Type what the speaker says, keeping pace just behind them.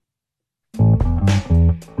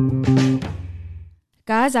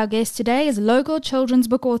Guys, our guest today is local children's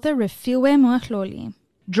book author Refiloe Moahloli.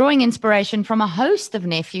 Drawing inspiration from a host of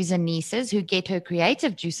nephews and nieces who get her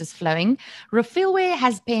creative juices flowing, Refiloe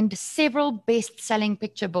has penned several best-selling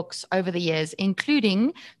picture books over the years,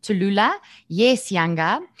 including Tulula, Yes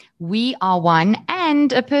Younger, We Are One,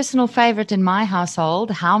 and a personal favorite in my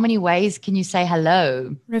household, How Many Ways Can You Say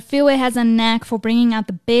Hello? Refiloe has a knack for bringing out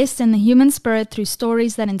the best in the human spirit through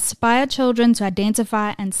stories that inspire children to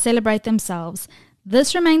identify and celebrate themselves.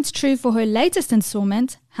 This remains true for her latest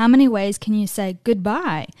installment, How Many Ways Can You Say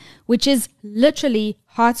Goodbye?, which is literally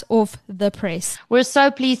hot off the press. We're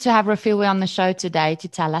so pleased to have Refiloe on the show today to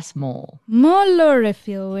tell us more. Molo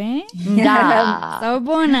Refiloe. Da.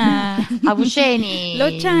 Sawubona. Abusheni.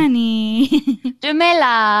 Lochani.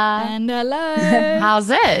 Dumela. And hello.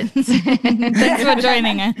 How's it? Thanks for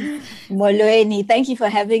joining us. Moahloli, thank you for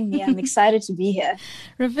having me. I'm excited to be here.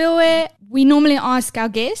 Refiloe, we normally ask our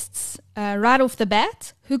guests right off the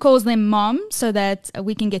bat who calls them mom so that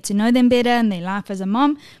we can get to know them better and their life as a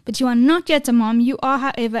mom. But you are not yet a mom. You are,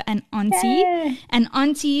 however, an auntie. Yay. And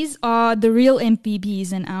aunties are the real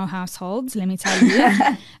MVPs in our households, let me tell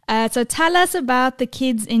you. So tell us about the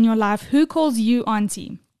kids in your life. Who calls you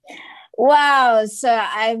auntie? Wow, so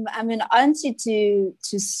I'm an auntie to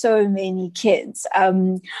so many kids. I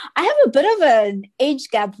have a bit of an age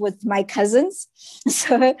gap with my cousins.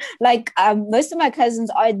 So most of my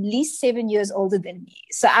cousins are at least 7 years older than me.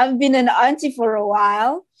 So I've been an auntie for a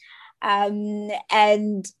while.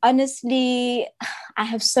 And honestly, I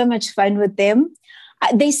have so much fun with them.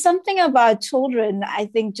 There's something about children, I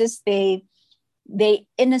think, just their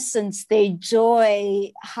innocence, their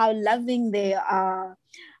joy, how loving they are.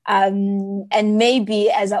 And maybe,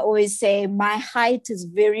 as I always say, my height is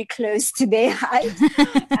very close to their height.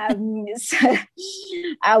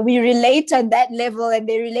 We relate on that level and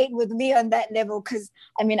they relate with me on that level. Because,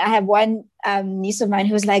 I have one niece of mine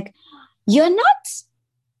who's like, you're not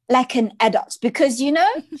like an adult because, so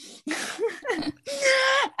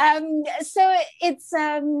it's,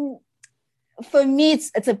 for me,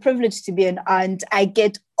 it's a privilege to be an aunt. I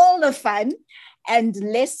get all the fun and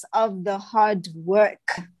less of the hard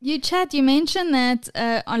work. You mentioned that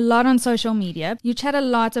a lot on social media. You chat a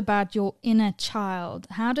lot about your inner child.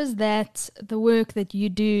 How does the work that you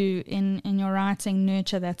do in your writing,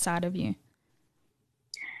 nurture that side of you?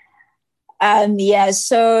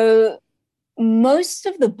 So most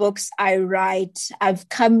of the books I write, I've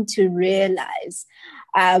come to realize,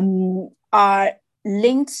 are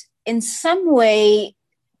linked in some way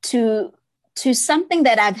to something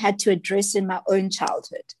that I've had to address in my own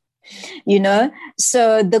childhood,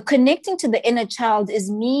 So the connecting to the inner child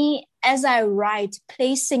is me, as I write,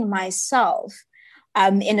 placing myself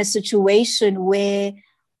in a situation where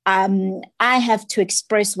I have to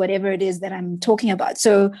express whatever it is that I'm talking about.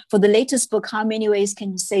 So for the latest book, How Many Ways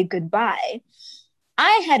Can You Say Goodbye?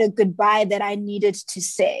 I had a goodbye that I needed to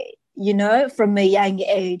say, from a young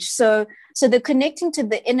age. So the connecting to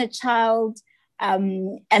the inner child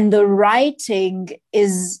and the writing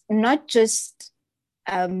is not just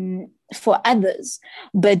for others,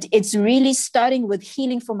 but it's really starting with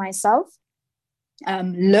healing for myself,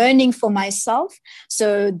 learning for myself.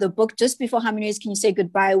 So the book just before How Many Ways Can You Say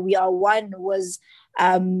Goodbye, We Are One, was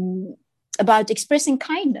about expressing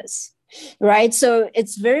kindness, right? So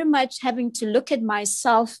it's very much having to look at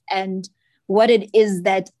myself and what it is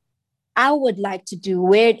that I would like to do,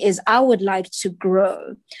 where it is I would like to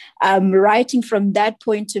grow, writing from that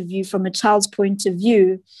point of view, from a child's point of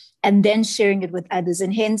view, and then sharing it with others,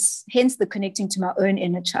 and hence the connecting to my own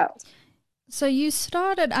inner child. So you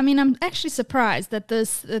started, I'm actually surprised that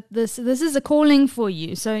this is a calling for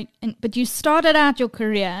you. But you started out your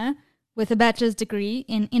career with a bachelor's degree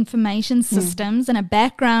in information systems and a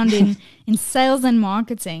background in sales and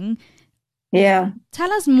marketing. Yeah.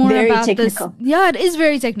 Tell us more about technical. This. Yeah, it is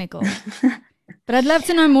very technical. But I'd love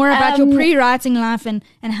to know more about your pre-writing life and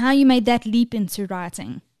how you made that leap into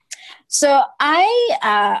writing. So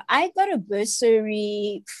I got a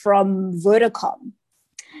bursary from Vodacom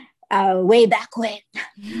way back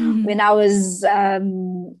when I was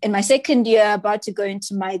in my second year, about to go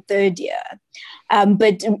into my third year.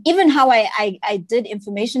 But even how I did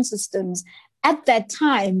information systems, at that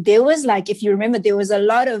time, there was if you remember, there was a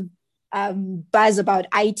lot of buzz about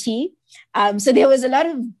IT. So there was a lot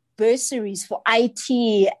of bursaries for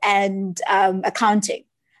IT and accounting.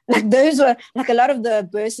 Those were a lot of the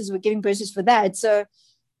bursars were giving bursaries for that. So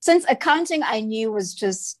since accounting I knew was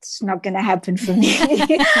just not going to happen for me.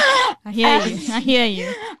 I hear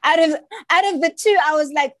you. Out of the two, I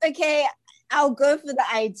was like, okay, I'll go for the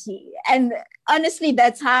IT. And honestly,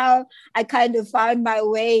 that's how I kind of found my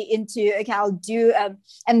way into, okay, I'll do,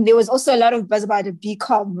 and there was also a lot of buzz about a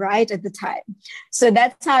BCom, right, at the time. So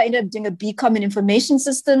that's how I ended up doing a BCom in information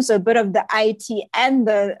systems, so a bit of the IT and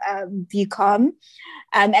the BCom.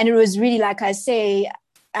 And it was really, like I say,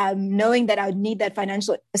 knowing that I would need that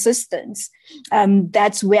financial assistance,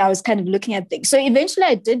 that's where I was kind of looking at things. So eventually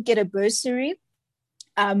I did get a bursary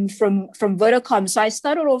from Vodacom. So I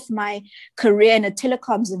started off my career in a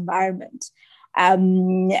telecoms environment.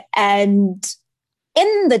 And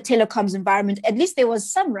in the telecoms environment, at least there was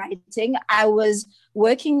some writing. I was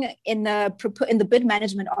working in the bid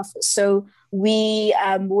management office. So we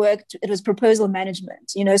worked, it was proposal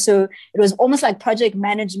management, so it was almost like project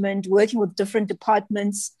management, working with different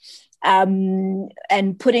departments,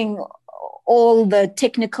 and putting all the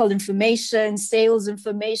technical information, sales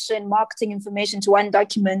information, marketing information to one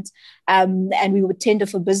document, and we would tender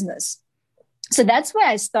for business. So that's where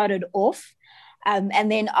I started off.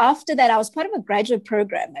 And then after that, I was part of a graduate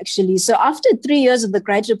program, actually. So after 3 years of the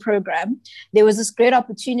graduate program, there was this great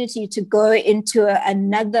opportunity to go into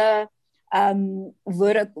another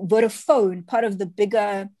Vodafone, part of the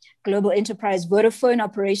bigger global enterprise Vodafone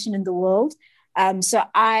operation in the world. So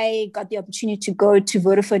I got the opportunity to go to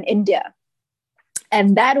Vodafone India.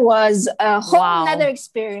 And that was a whole nother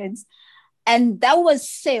experience. And that was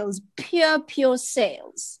sales, pure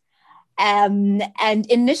sales. And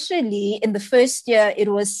initially, in the first year, it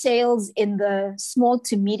was sales in the small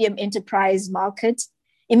to medium enterprise market.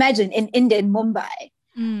 Imagine in India, in Mumbai.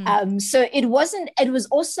 So it was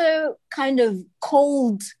also kind of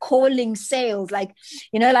cold calling sales, like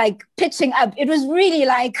pitching up. It was really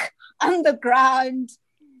like on the ground,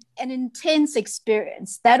 an intense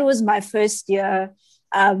experience. That was my first year.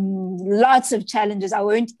 Lots of challenges. I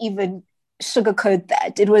won't even sugarcoat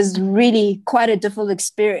that. It was really quite a difficult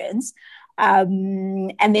experience.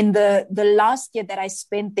 And then the last year that I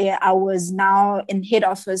spent there, I was now in head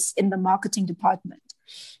office in the marketing department.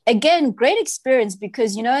 Again, great experience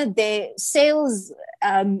because, the sales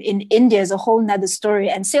in India is a whole nother story,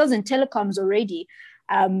 and sales in telecoms already,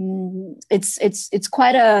 it's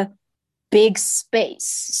quite a big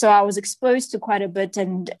space. So I was exposed to quite a bit,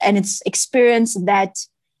 and it's experience that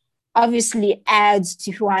obviously adds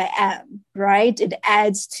to who I am, right? It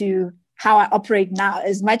adds to how I operate now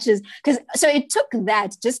as much as, so it took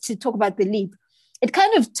that, just to talk about the leap, it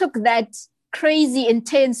kind of took that crazy,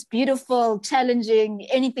 intense, beautiful, challenging,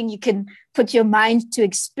 anything you can put your mind to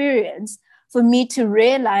experience for me to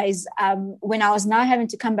realize when I was now having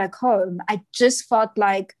to come back home, I just felt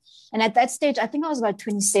like, and at that stage, I think I was about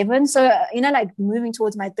 27. So, like moving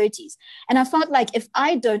towards my 30s. And I felt like if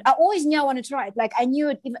I always knew I wanted to write. Like I knew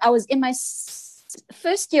it, I was in my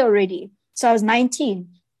first year already. So I was 19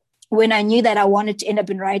 when I knew that I wanted to end up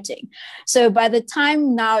in writing. So by the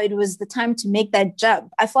time now it was the time to make that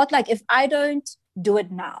jump, I felt like if I don't do it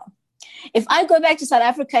now, if I go back to South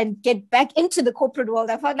Africa and get back into the corporate world,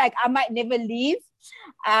 I felt like I might never leave.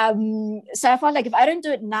 So I felt like if I don't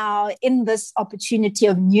do it now in this opportunity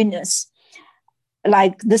of newness,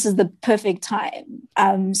 like this is the perfect time.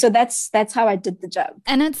 So that's how I did the jump.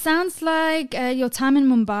 And it sounds like your time in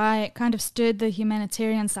Mumbai kind of stirred the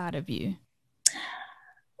humanitarian side of you.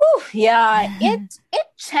 Ooh, yeah, it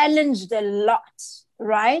challenged a lot,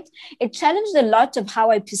 right? It challenged a lot of how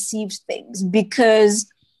I perceived things because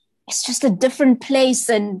it's just a different place.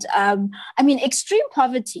 And extreme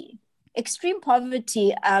poverty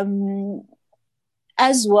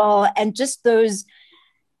as well. And just those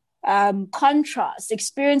contrasts,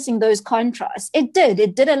 experiencing those contrasts. It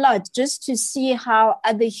did a lot just to see how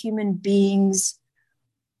other human beings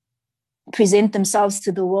present themselves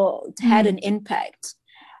to the world, had an impact.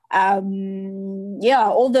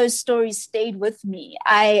 All those stories stayed with me.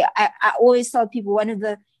 I always tell people one of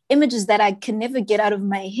the images that I can never get out of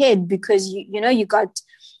my head, because you got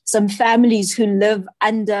some families who live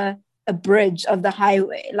under a bridge of the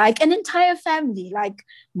highway, like an entire family, like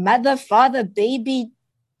mother, father, baby,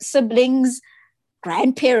 siblings,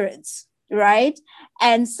 grandparents, right?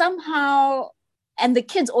 And somehow, and the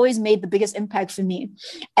kids always made the biggest impact for me.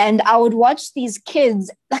 And I would watch these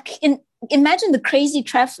kids, imagine the crazy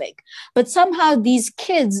traffic, but somehow these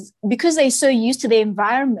kids, because they're so used to their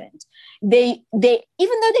environment, they even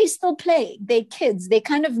though they still play, they're kids, they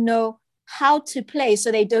kind of know how to play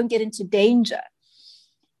so they don't get into danger.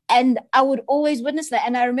 And I would always witness that.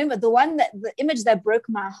 And I remember the image that broke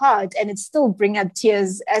my heart, and it still brings up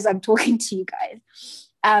tears as I'm talking to you guys.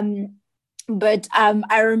 But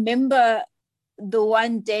I remember the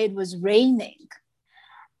one day it was raining.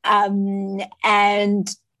 And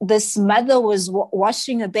this mother was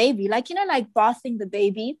washing a baby, like, like bathing the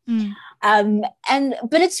baby.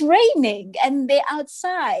 But it's raining and they're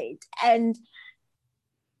outside. And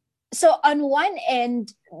so on one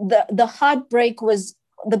end, the heartbreak was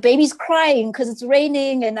the baby's crying because it's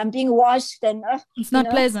raining and I'm being washed, and it's not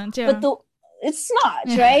pleasant. Yeah. But it's not,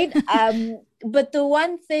 right? But the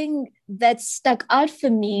one thing that stuck out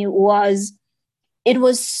for me was it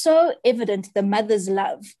was so evident, the mother's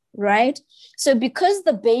love, right? So because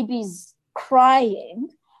the baby's crying,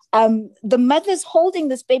 the mother's holding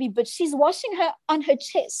this baby, but she's washing her on her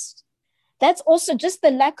chest. That's also just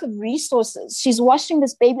the lack of resources. She's washing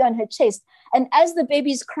this baby on her chest. And as the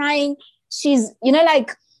baby's crying, she's,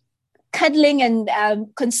 like cuddling and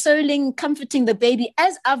consoling, comforting the baby,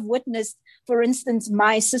 as I've witnessed, for instance,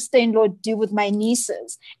 my sister-in-law do with my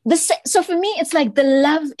nieces. So for me, it's like the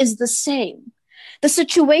love is the same. The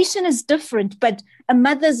situation is different, but a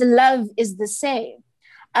mother's love is the same.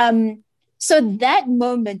 So that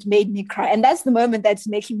moment made me cry. And that's the moment that's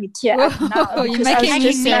making me tear up now. Oh, you're making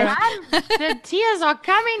me tear. The tears are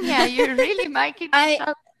coming here. You're really making me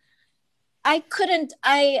I couldn't,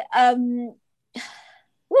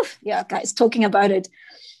 yeah, guys, talking about it.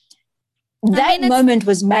 That moment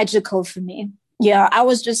was magical for me. Yeah, I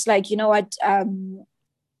was just like, you know what?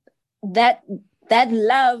 That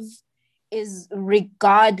love is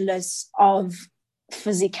regardless of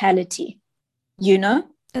physicality,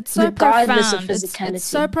 It's so regardless profound. Of physicality. It's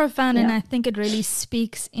so profound, and I think it really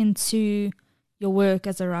speaks into your work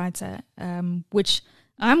as a writer, which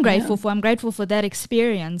I'm grateful for. I'm grateful for that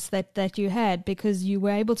experience that you had, because you were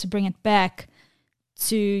able to bring it back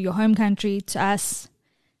to your home country, to us,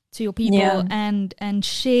 to your people, and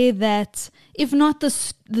share that, if not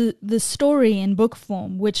the story in book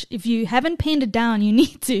form, which if you haven't penned it down, you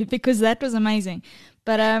need to, because that was amazing.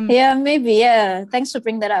 But thanks for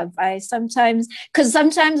bringing that up. Sometimes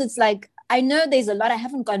it's like, I know there's a lot, I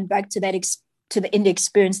haven't gone back to that to the indie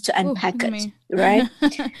experience to unpack it, right?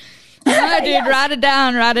 No, dude, write it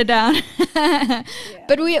down.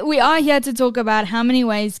 But we are here to talk about how many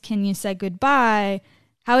ways can you say goodbye.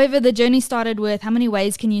 However, the journey started with how many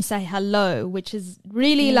ways can you say hello, which is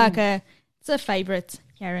really it's a favorite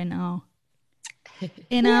here in our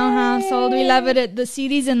household. We love it. The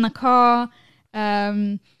CD's in the car.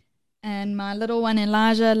 And my little one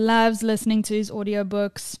Elijah loves listening to his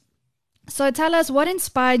audiobooks. So tell us, what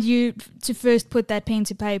inspired you to first put that pen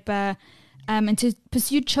to paper, and to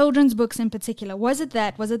pursue children's books in particular? Was it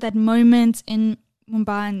that moment in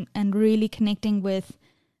Mumbai and really connecting with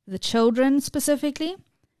the children specifically?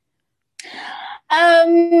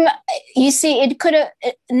 You see, it could have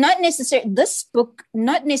not necessarily this book,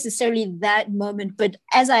 not necessarily that moment, but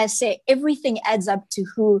as I say, everything adds up to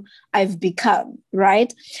who I've become,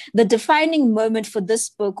 right? The defining moment for this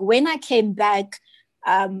book, when I came back,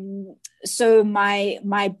 so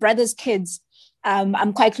my brother's kids,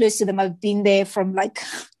 I'm quite close to them. I've been there from like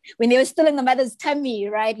when they were still in the mother's tummy,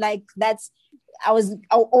 right? Like I was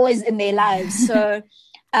always in their lives. So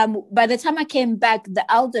by the time I came back, the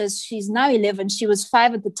eldest, she's now 11. She was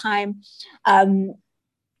 5 at the time.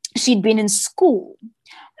 She'd been in school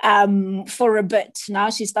for a bit. Now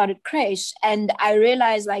she started creche. And I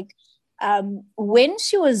realized, like, when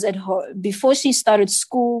she was at home, before she started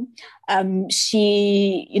school,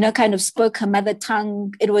 she, kind of spoke her mother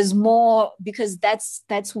tongue. It was more because that's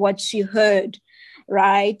what she heard,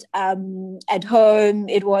 right? At home,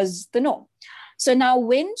 it was the norm. So now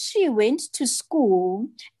when she went to school,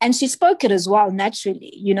 and she spoke it as well,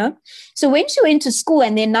 naturally, So when she went to school,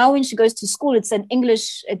 and then now when she goes to school, it's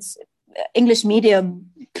English medium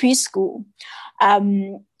preschool.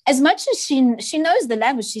 As much as she knows the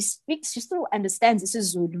language, she speaks, she still understands this is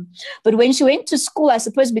Zulu. But when she went to school, I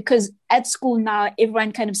suppose because at school now,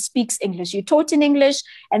 everyone kind of speaks English. You're taught in English,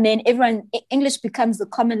 and then English becomes the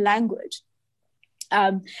common language.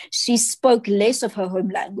 She spoke less of her home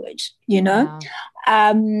language, Wow.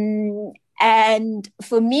 And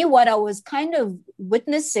for me, what I was kind of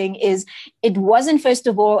witnessing is it wasn't, first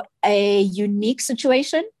of all, a unique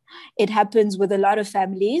situation. It happens with a lot of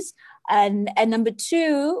families. And number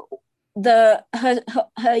two,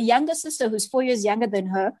 her younger sister, who's 4 years younger than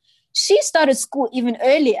her, she started school even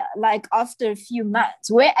earlier, like after a few months.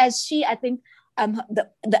 Whereas she, I think,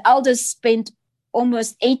 the eldest spent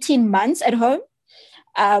almost 18 months at home.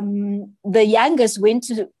 The youngest went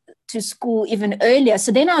to school even earlier.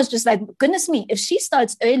 So then I was just like, goodness me, if she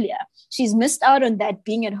starts earlier, she's missed out on that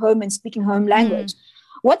being at home and speaking home language.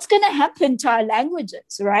 What's going to happen to our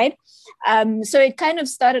languages, right? So it kind of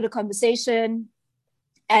started a conversation.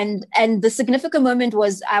 And the significant moment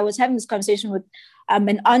was I was having this conversation with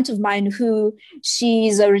an aunt of mine who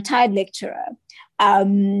she's a retired lecturer.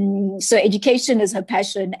 So education is her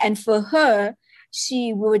passion. And for her,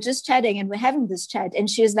 we were just chatting and we're having this chat. And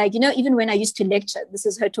she was like, even when I used to lecture, this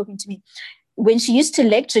is her talking to me. When she used to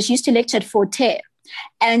lecture at Forte.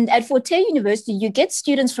 And at Forte University, you get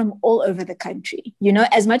students from all over the country,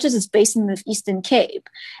 as much as it's based in the Eastern Cape.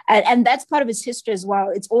 And that's part of its history as well.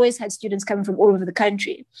 It's always had students coming from all over the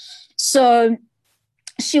country. So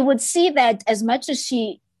she would see that as much as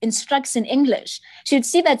she instructs in English, she would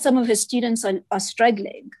see that some of her students are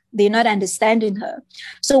struggling. They're not understanding her.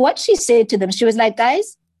 So what she said to them, she was like,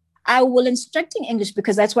 guys, I will instruct in English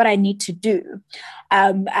because that's what I need to do.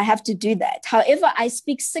 I have to do that. However, I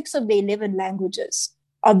speak 6 of the 11 languages,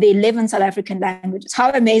 of the 11 South African languages.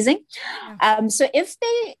 How amazing. Yeah. So if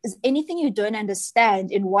there is anything you don't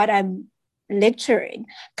understand in what I'm lecturing,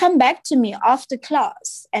 come back to me after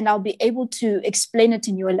class and I'll be able to explain it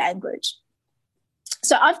in your language.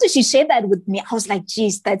 So after she shared that with me, I was like,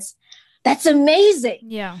 geez, that's amazing.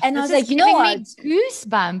 Yeah. And I was like, what?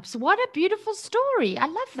 Goosebumps. What a beautiful story. I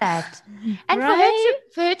love that. And right?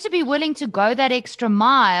 for her to be willing to go that extra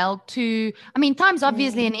mile time's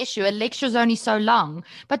obviously an issue. A lecture's only so long,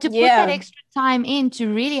 but to put that extra time in to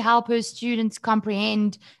really help her students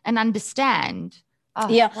comprehend and understand. Oh.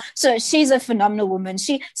 Yeah. So she's a phenomenal woman.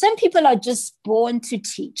 Some people are just born to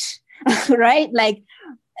teach, right? Like,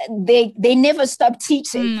 they never stop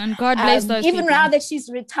teaching. And God bless those even people. now that she's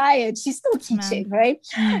retired, she's still teaching, right?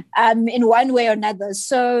 In one way or another.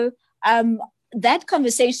 So that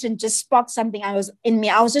conversation just sparked something I was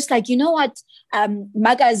just like, what?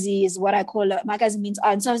 Magazi is what I call it. Magazi means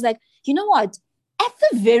art. So I was like, what? At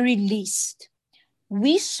the very least,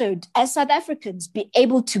 we should, as South Africans, be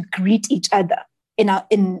able to greet each other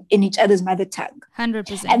in each other's mother tongue.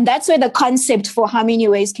 100%. And that's where the concept for how many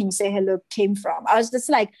ways can you say hello came from. I was just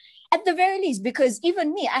like, at the very least, because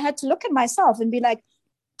even me, I had to look at myself and be like,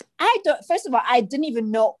 first of all, I didn't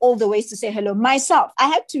even know all the ways to say hello myself. I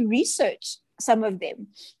had to research some of them,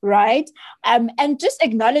 right? And just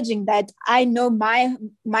acknowledging that I know my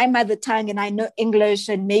mother tongue and I know English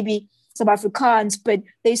and maybe some Afrikaans, but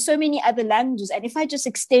there's so many other languages. And if I just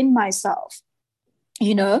extend myself,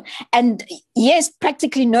 and yes,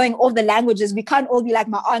 practically knowing all the languages, we can't all be like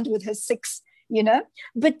my aunt with her 6,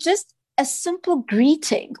 but just a simple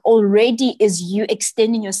greeting already is you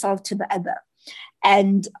extending yourself to the other.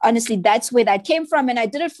 And honestly, that's where that came from. And I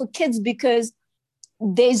did it for kids because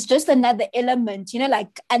there's just another element,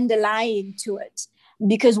 like underlying to it.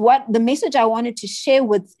 Because what the message I wanted to share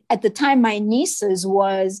with, at the time, my nieces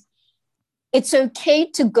was, it's okay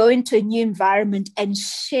to go into a new environment and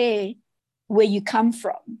share where you come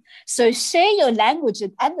from. So share your language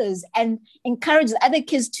with others and encourage other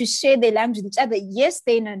kids to share their language with each other. Yes,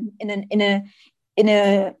 they're in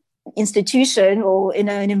a institution or in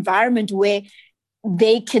an environment where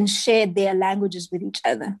they can share their languages with each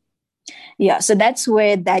other. Yeah, so that's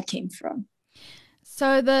where that came from.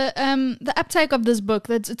 So the uptake of this book,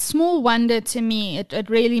 it's small wonder to me. It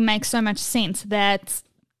really makes so much sense that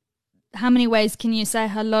How Many Ways Can You Say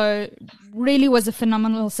Hello really was a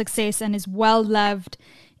phenomenal success and is well loved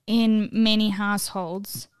in many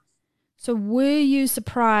households. So were you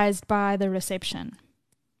surprised by the reception?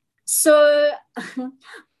 So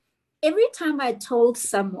every time I told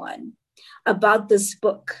someone about this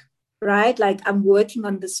book, right, like I'm working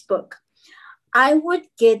on this book, I would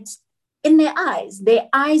get in their eyes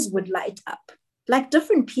would light up like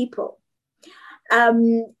different people.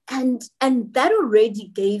 And that already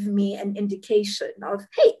gave me an indication of,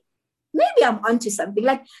 hey, maybe I'm onto something.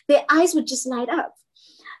 Like their eyes would just light up.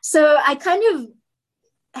 So I kind of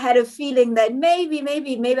had a feeling that maybe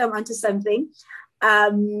I'm onto something.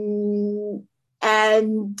 And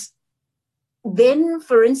then,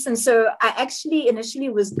 for instance, so I actually initially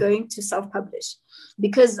was going to self-publish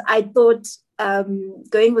because I thought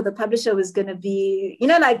going with a publisher was going to be,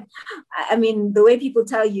 the way people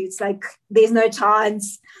tell you, it's like, there's no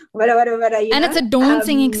chance, whatever. And it's a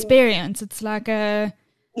daunting experience. It's like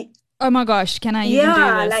oh my gosh, can I even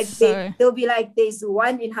do this? Like they'll be like, there's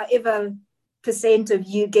 1 in however % of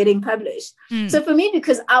you getting published. So for me,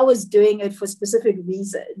 because I was doing it for a specific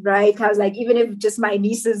reason, right? I was like, even if just my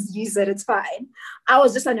nieces use it, it's fine. I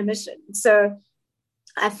was just on a mission. So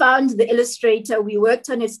I found the illustrator. We worked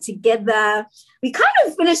on it together. We kind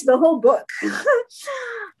of finished the whole book.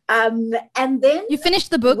 And then you finished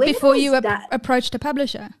the book before you approached a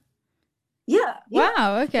publisher. Yeah.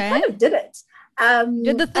 Wow. Okay. I kind of did it.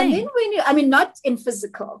 Did the thing. And then not in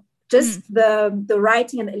physical, just the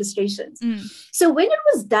writing and the illustrations. So when it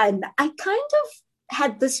was done, I kind of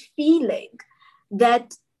had this feeling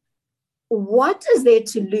that what is there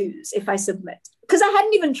to lose if I submit? Because I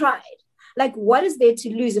hadn't even tried. Like, what is there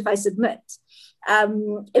to lose if I submit?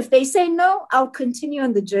 If they say no, I'll continue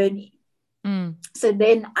on the journey. So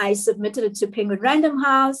then I submitted it to Penguin Random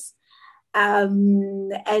House.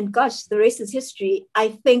 And gosh, the rest is history. I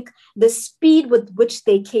think the speed with which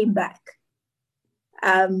they came back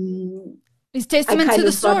is testament to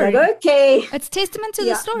the story. Like, okay, it's testament to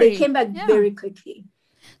the story. They came back very quickly.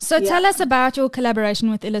 So tell us about your collaboration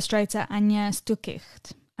with illustrator Anja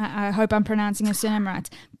Stukicht. I hope I'm pronouncing her surname right.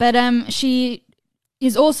 But she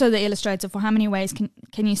is also the illustrator for How Many Ways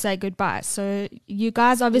Can You Say Goodbye? So you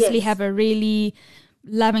guys obviously have a really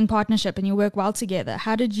loving partnership and you work well together.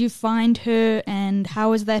 How did you find her and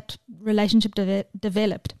how has that relationship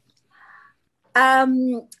developed?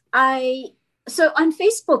 So on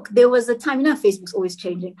Facebook, there was a time, Facebook's always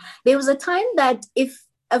changing. There was a time that if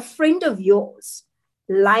a friend of yours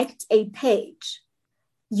liked a page,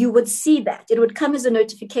 you would see that. It would come as a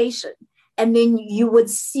notification. And then you would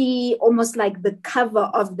see almost like the cover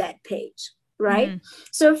of that page, right?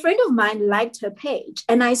 So a friend of mine liked her page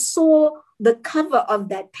and I saw the cover of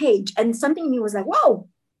that page and something in me was like, wow,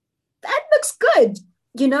 that looks good,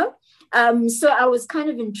 So I was kind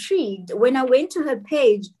of intrigued when I went to her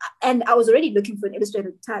page, and I was already looking for an illustrator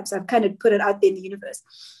at the time, so I've kind of put it out there in the universe.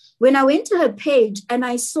 When I went to her page and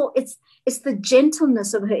I saw it's the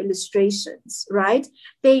gentleness of her illustrations, right?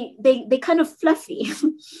 They kind of fluffy.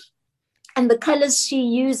 And the colors she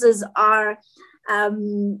uses are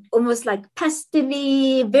almost like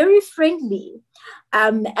pastel-y, very friendly.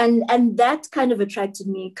 And that kind of attracted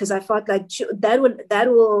me because I felt like that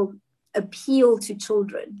will appeal to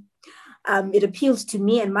children. It appeals to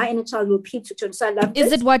me, and my inner child will appeal to children. So I love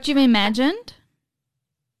Is it what you imagined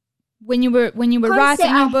when you were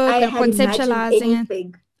writing your book and conceptualizing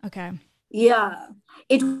it? Okay. Yeah,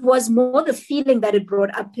 it was more the feeling that it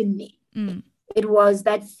brought up in me. It was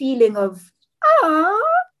that feeling of,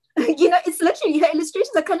 it's literally, her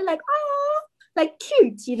illustrations are kind of like, like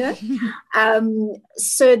cute,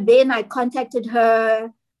 So then I contacted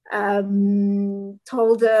her,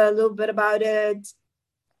 told her a little bit about it.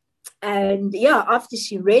 And after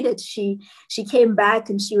she read it, she came back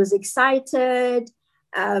and she was excited.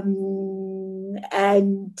 And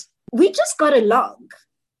we just got along,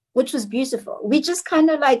 which was beautiful. We just kind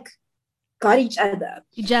of like got each other.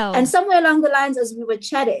 And somewhere along the lines, as we were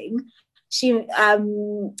chatting, she,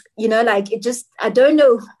 it just, I don't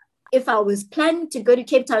know if I was planning to go to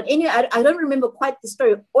Cape Town. Anyway, I don't remember quite the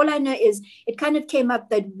story. All I know is it kind of came up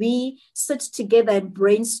that we sit together and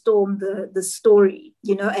brainstorm the story,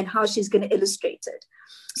 and how she's going to illustrate it.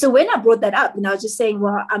 So when I brought that up and I was just saying,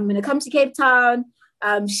 well, I'm going to come to Cape Town.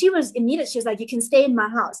 She was immediate. She was like, you can stay in my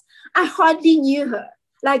house. I hardly knew her.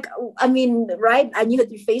 Right? I knew her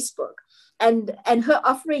through Facebook. And her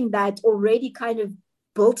offering that already kind of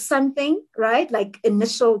built something, right? Like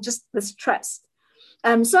initial, just this trust.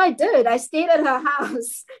 So I did. I stayed at her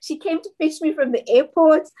house. She came to fetch me from the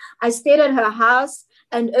airport. I stayed at her house.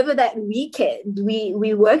 And over that weekend,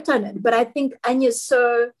 we worked on it. But I think Anya,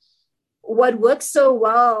 what works so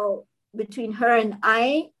well between her and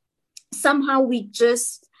I, somehow we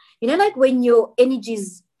just, like when your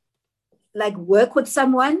energies like work with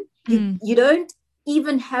someone, you don't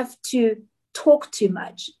even have to talk too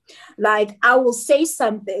much. Like I will say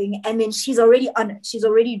something and then she's already on it. She's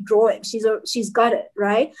already drawing. She's got it,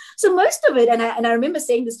 right? So most of it, and I remember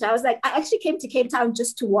saying this to her, I was like, I actually came to Cape Town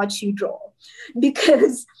just to watch you draw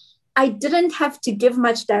because I didn't have to give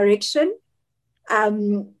much direction.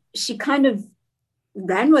 She kind of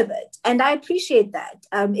ran with it. And I appreciate that.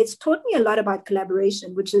 It's taught me a lot about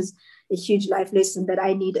collaboration, which is a huge life lesson that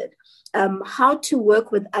I needed. How to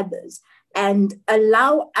work with others and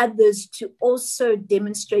allow others to also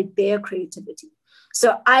demonstrate their creativity.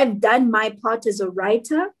 So I've done my part as a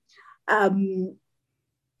writer.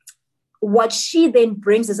 What she then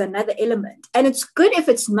brings is another element. And it's good if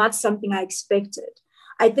it's not something I expected.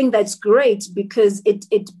 I think that's great because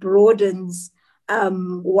it broadens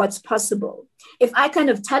what's possible. If I kind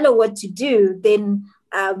of tell her what to do, then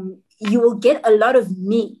you will get a lot of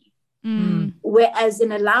me. Whereas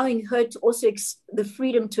in allowing her to also the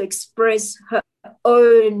freedom to express her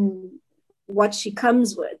own what she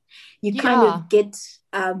comes with, you kind of get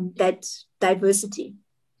that diversity.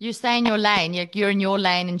 You stay in your lane. You're in your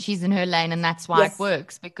lane and she's in her lane, and that's why it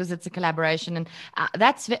works, because it's a collaboration. And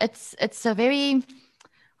it's a very,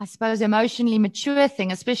 I suppose, emotionally mature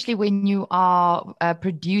thing, especially when you are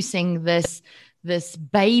producing this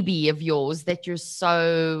baby of yours that you're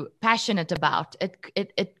so passionate about.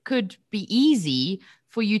 It could be easy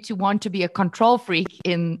for you to want to be a control freak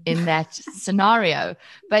in that scenario,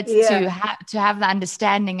 but to have the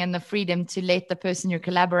understanding and the freedom to let the person you're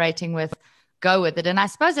collaborating with go with it. And I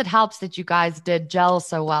suppose it helps that you guys did gel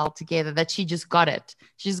so well together, that she just got it.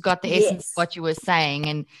 She just got the essence of what you were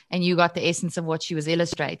saying, and you got the essence of what she was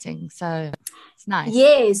illustrating. So it's nice.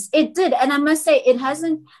 Yes, it did. And I must say,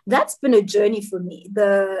 that's been a journey for me,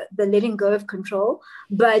 the letting go of control.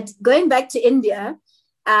 But going back to India,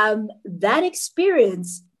 that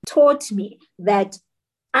experience taught me that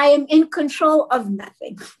I am in control of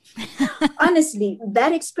nothing. Honestly,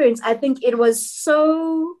 that experience, I think it was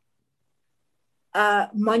so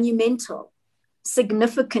monumental,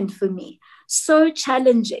 significant for me, so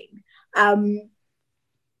challenging.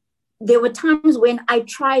 There were times when I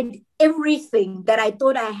tried everything that I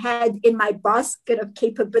thought I had in my basket of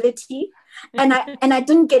capability, and I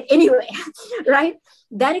didn't get anywhere, right?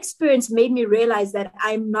 That experience made me realize that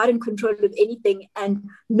I'm not in control of anything, and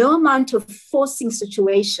no amount of forcing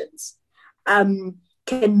situations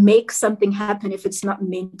can make something happen if it's not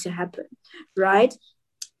meant to happen, right?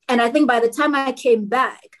 And I think by the time I came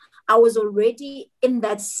back, I was already in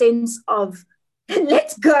that sense of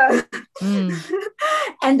let's go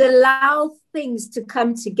and allow things to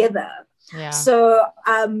come together. Yeah. So,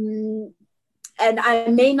 and I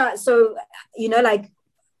may not, so,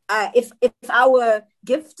 if I were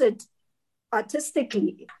gifted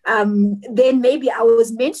artistically, then maybe I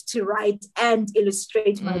was meant to write and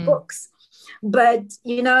illustrate my books. But,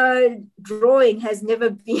 drawing has never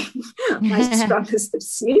been my strongest of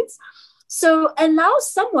suits. So allow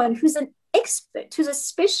someone who's an expert, who's a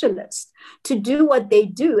specialist, to do what they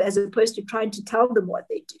do, as opposed to trying to tell them what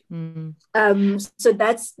they do. So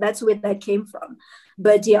that's where that came from.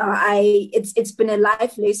 But yeah, it's been a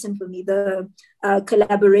life lesson for me. The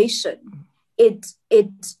collaboration, it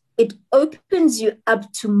opens you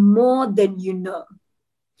up to more than you know.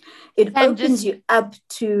 It opens you up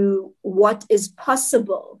to what is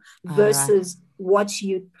possible versus what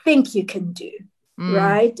you think you can do.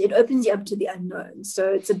 Right? It opens you up to the unknown.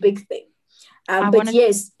 So it's a big thing.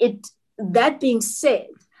 Yes, that being said,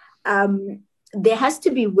 there has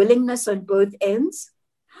to be willingness on both ends.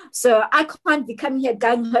 So I can't be coming here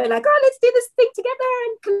gung-ho like, oh, let's do this thing together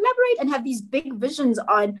and collaborate and have these big visions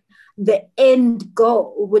on the end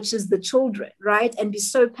goal, which is the children, right? And be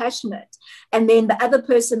so passionate. And then the other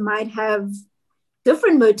person might have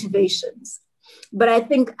different motivations. But I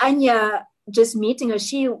think Anya, just meeting her,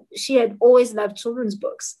 she had always loved children's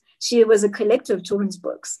books. She was a collector of children's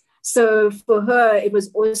books. So for her, it was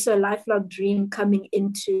also a lifelong dream coming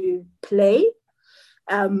into play.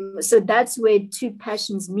 So that's where two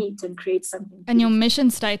passions meet and create something. And your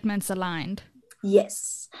mission statements aligned.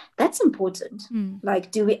 Yes, that's important.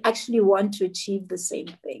 Like, do we actually want to achieve the same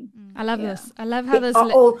thing? I love this. I love how this...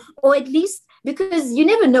 Or at least, because you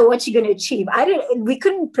never know what you're going to achieve. We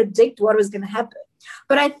couldn't predict what was going to happen.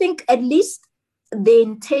 But I think at least the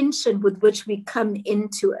intention with which we come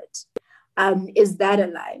into it is that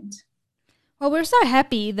aligned. Well, we're so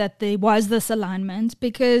happy that there was this alignment,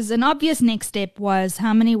 because an obvious next step was,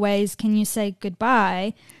 how many ways can you say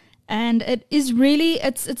goodbye? And it is really,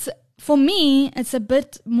 it's for me, it's a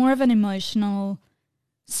bit more of an emotional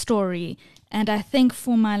story. And I think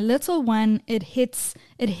for my little one, it hits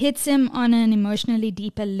him on an emotionally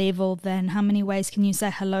deeper level than how many ways can you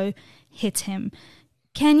say hello hit him.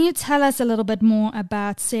 Can you tell us a little bit more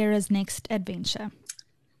about Sarah's next adventure?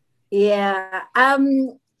 Yeah.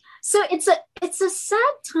 So it's a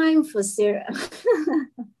sad time for Sarah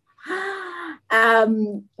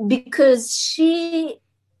because she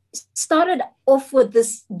started off with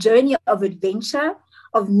this journey of adventure,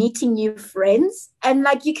 of meeting new friends. And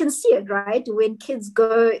like, you can see it, right? When kids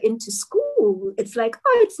go into school, it's like,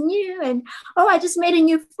 oh, it's new. And, oh, I just made a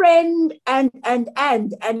new friend and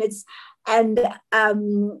it's, and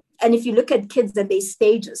if you look at kids and they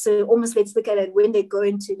stages, so almost let's look at it when they go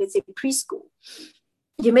into, let's say, preschool.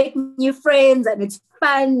 You make new friends and it's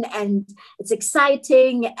fun and it's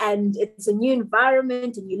exciting and it's a new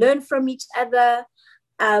environment and you learn from each other.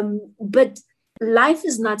 But life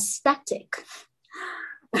is not static.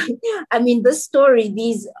 I mean, this story,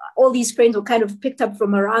 all these friends were kind of picked up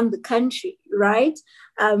from around the country, right?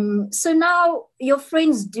 So now your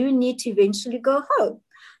friends do need to eventually go home,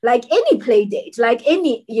 like any play date, like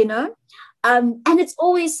any, and it's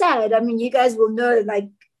always sad. I mean, you guys will know, like,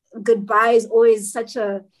 goodbye is always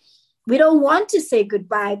we don't want to say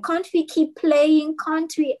goodbye. Can't we keep playing?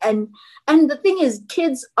 Can't we? And the thing is,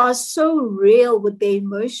 kids are so real with their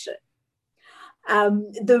emotion.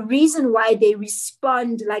 The reason why they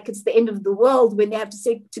respond like it's the end of the world when they have to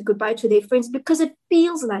say goodbye to their friends, because it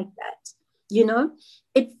feels like that,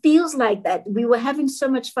 it feels like that. We were having so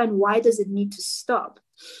much fun. Why does it need to stop?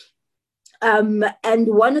 And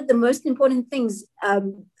one of the most important things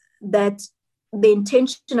that the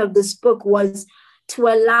intention of this book was to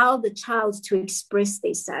allow the child to express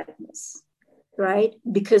their sadness, right?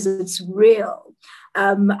 Because it's real.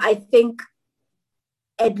 I think,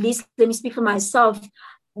 at least let me speak for myself,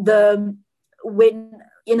 the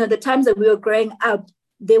times that we were growing up,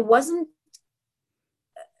 there wasn't,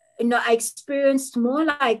 I experienced more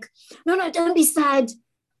like, no, don't be sad.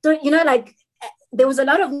 Don't, like there was a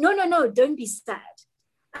lot of, no, don't be sad.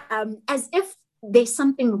 As if there's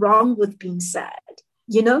something wrong with being sad,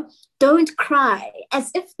 don't cry,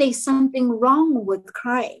 as if there's something wrong with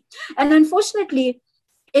crying. And unfortunately,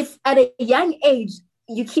 if at a young age,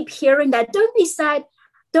 you keep hearing that, don't be sad,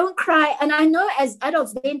 don't cry. And I know as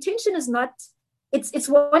adults, the intention is not, it's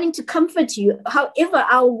wanting to comfort you. However,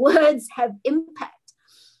 our words have impact.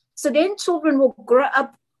 So then children will grow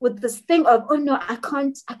up with this thing of, oh no, I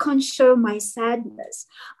can't show my sadness.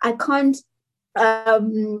 I can't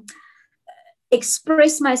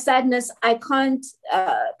express my sadness. I can't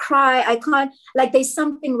cry. I can't, like there's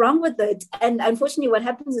something wrong with it. And unfortunately what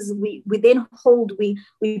happens is we then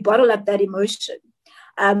we bottle up that emotion.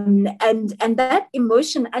 And that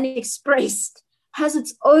emotion unexpressed has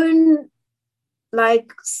its own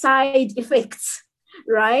like side effects,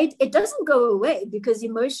 right? It doesn't go away because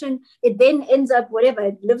emotion, it then ends up whatever,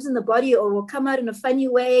 it lives in the body or will come out in a funny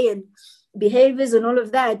way and behaviors and all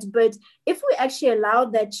of that. But if we actually allow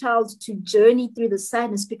that child to journey through the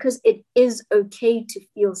sadness, because it is okay to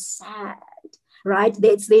feel sad, right?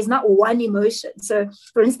 There's not one emotion. So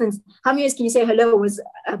for instance, how many years can you say hello was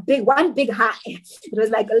one big high? It was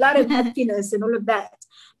like a lot of happiness and all of that.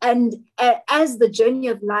 And as the journey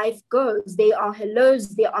of life goes, there are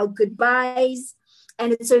hellos, there are goodbyes,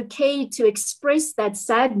 and it's okay to express that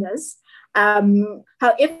sadness.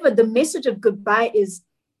 However, the message of goodbye is,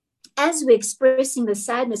 as we're expressing the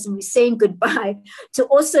sadness and we're saying goodbye, to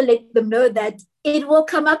also let them know that it will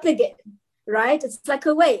come up again, right? It's like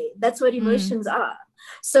a wave. That's what emotions are.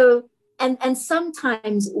 So, and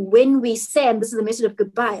sometimes when we say, and this is the message of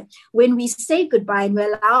goodbye, when we say goodbye and we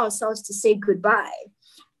allow ourselves to say goodbye,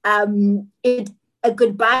 a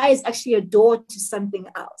goodbye is actually a door to something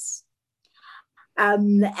else.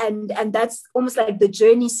 And that's almost like the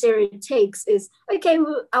journey Sarah takes is, okay,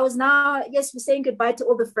 we're saying goodbye to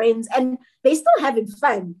all the friends and they're still having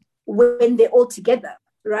fun when they're all together,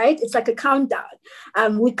 right? It's like a countdown.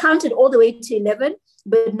 We counted all the way to 11,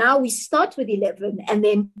 but now we start with 11 and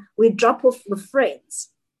then we drop off with friends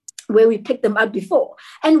where we picked them up before.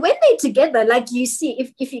 And when they're together, like you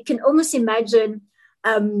see, if you can almost imagine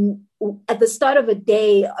at the start of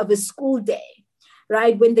a school day,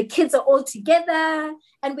 right? When the kids are all together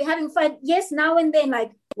and we're having fun. Yes, now and then,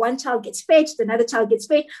 like one child gets fetched, another child gets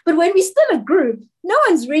fetched. But when we're still a group, no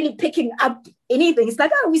one's really picking up anything. It's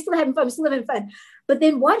like, oh, we're still having fun. But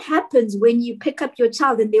then what happens when you pick up your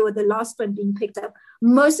child and they were the last one being picked up?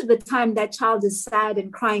 Most of the time that child is sad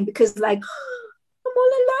and crying because like, I'm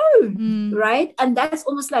all alone, right? And that's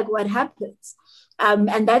almost like what happens.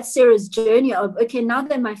 And that's Sarah's journey of, okay, now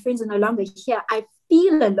that my friends are no longer here, I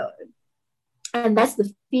feel alone. And that's the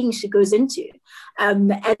feeling she goes into, and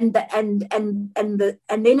then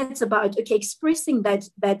it's about, okay, expressing that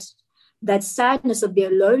sadness of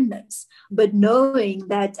their aloneness, but knowing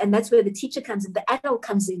that, and that's where the teacher comes in, the adult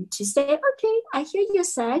comes in to say, okay, I hear you're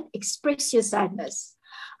sad, express your sadness.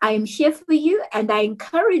 I am here for you, and I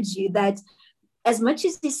encourage you that as much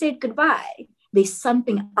as they said goodbye, there's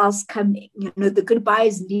something else coming. The goodbye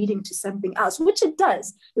is leading to something else, which it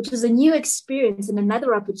does, which is a new experience and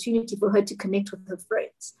another opportunity for her to connect with her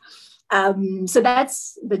friends. So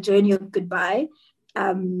that's the journey of goodbye.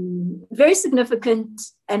 Very significant.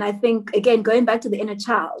 And I think, again, going back to the inner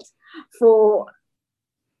child, for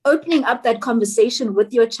opening up that conversation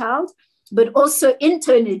with your child, but also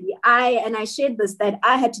internally, I shared this, that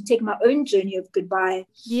I had to take my own journey of goodbye.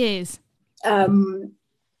 Yes.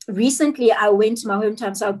 Recently, I went to my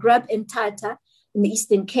hometown. So I grew up in Tata in the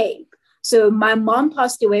Eastern Cape. So my mom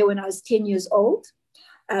passed away when I was 10 years old.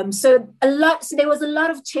 So there was a lot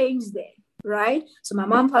of change there, right? So my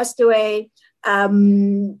mom passed away.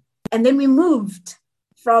 And then we moved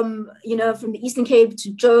from the Eastern Cape to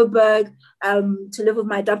Joburg to live with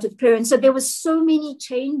my adoptive parents. So there was so many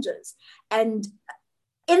changes. And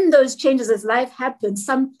in those changes, as life happens,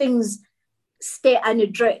 some things stay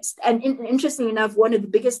unaddressed. And interestingly enough, one of the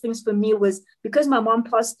biggest things for me was because my mom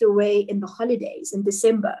passed away in the holidays in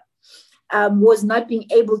December, was not being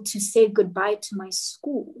able to say goodbye to my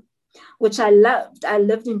school, which I loved. I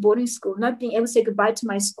lived in boarding school, not being able to say goodbye to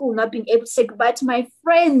my school, not being able to say goodbye to my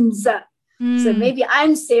friends. So maybe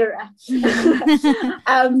I'm Sarah.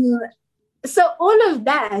 So all of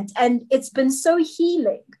that, and it's been so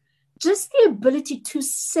healing, just the ability to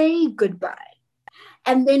say goodbye.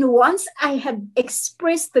 And then once I have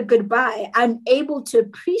expressed the goodbye, I'm able to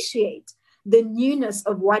appreciate the newness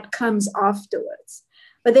of what comes afterwards.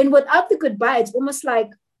 But then without the goodbye, it's almost like,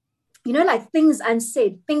 like things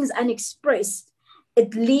unsaid, things unexpressed.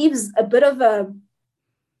 It leaves a bit of a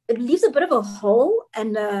hole.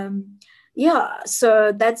 And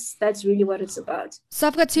so that's really what it's about. So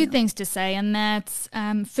I've got two things to say, and that's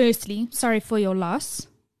firstly, sorry for your loss.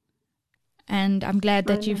 And I'm glad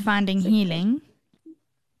that you're finding healing.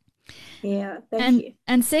 Yeah, thank you.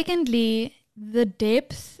 And secondly, the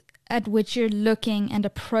depth at which you're looking and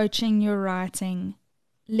approaching your writing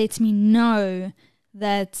lets me know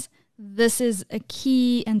that this is a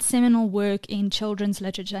key and seminal work in children's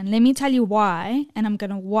literature. And let me tell you why, and I'm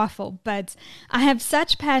going to waffle, but I have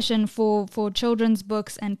such passion for children's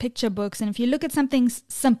books and picture books. And if you look at something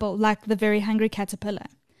simple like The Very Hungry Caterpillar,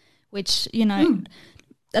 which,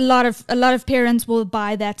 a lot of parents will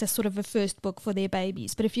buy that as sort of a first book for their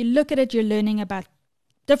babies. But if you look at it, you're learning about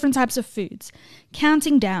different types of foods,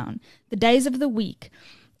 counting down, the days of the week,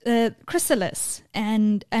 chrysalis,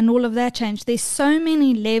 and all of that change. There's so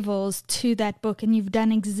many levels to that book, and you've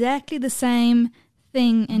done exactly the same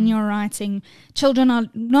thing in your writing. Children are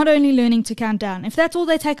not only learning to count down. If that's all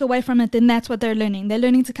they take away from it, then that's what they're learning. They're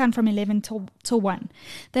learning to count from 11 till 1.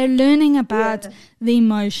 They're learning about the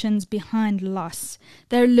emotions behind loss.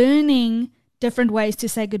 They're learning different ways to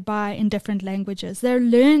say goodbye in different languages. They're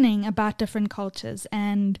learning about different cultures.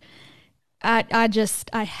 And I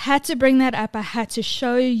had to bring that up. I had to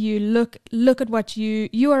show you, look at what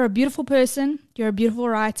you are a beautiful person. You're a beautiful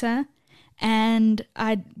writer. And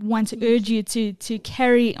I want to urge you to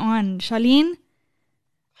carry on. Charlene?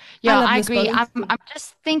 Yeah, I agree. I'm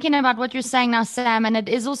just thinking about what you're saying now, Sam, and it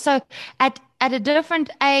is also at a different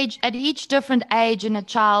age, at each different age in a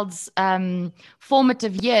child's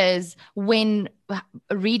formative years, when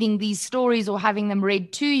reading these stories or having them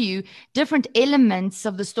read to you, different elements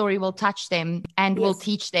of the story will touch them and will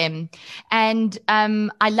teach them. And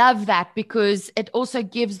I love that because it also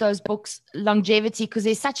gives those books longevity because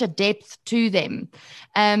there's such a depth to them.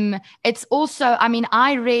 It's also,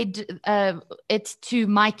 I read it to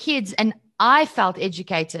my kids and I felt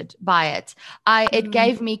educated by it. It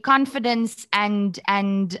gave me confidence and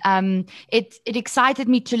it excited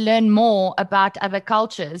me to learn more about other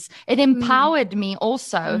cultures. It empowered me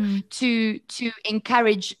also to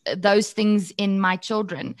encourage those things in my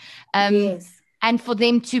children. And for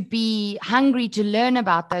them to be hungry to learn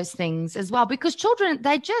about those things as well, because children,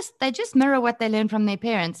 they just mirror what they learn from their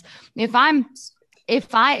parents.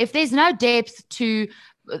 If there's no depth to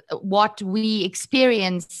what we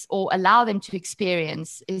experience or allow them to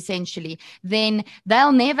experience, essentially, then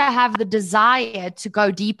they'll never have the desire to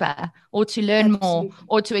go deeper or to learn more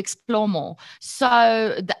or to explore more.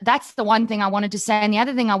 So that's the one thing I wanted to say. And the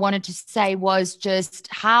other thing I wanted to say was just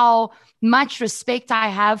how much respect I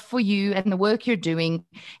have for you and the work you're doing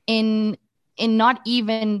in not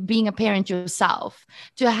even being a parent yourself,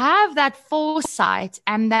 to have that foresight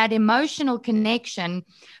and that emotional connection,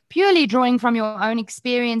 purely drawing from your own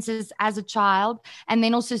experiences as a child, and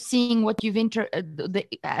then also seeing what you've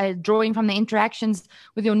drawing from the interactions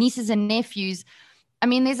with your nieces and nephews.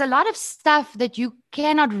 There's a lot of stuff that you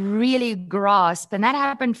cannot really grasp. And that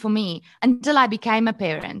happened for me until I became a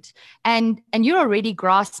parent. And you're already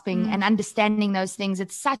grasping and understanding those things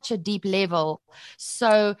at such a deep level.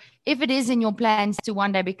 So if it is in your plans to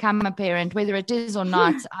one day become a parent, whether it is or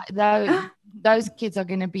not, those kids are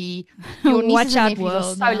going to be, your nieces and nephews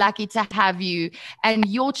are so lucky to have you. And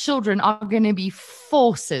your children are going to be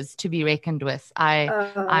forces to be reckoned with. I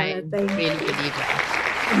really believe that.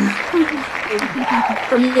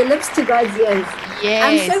 From your lips to God's ears.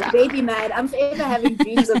 Yes. I'm so baby mad. I'm forever having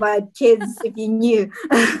dreams about kids, if you knew.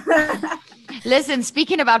 Listen,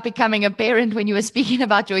 speaking about becoming a parent, when you were speaking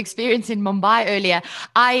about your experience in Mumbai earlier,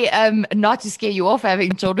 I not to scare you off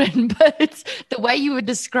having children, but the way you were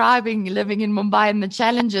describing living in Mumbai and the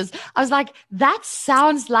challenges, I was like, that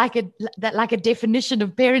sounds like a definition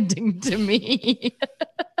of parenting to me.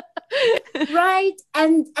 Right.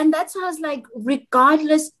 And that's why I was like,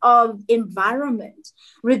 regardless of environment,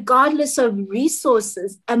 regardless of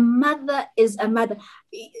resources, a mother is a mother.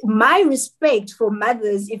 My respect for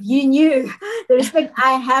mothers, if you knew the respect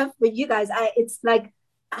I have for you guys, it's like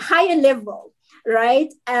a higher level,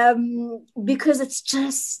 right? Because it's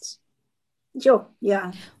just For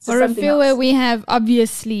Refiloe, we have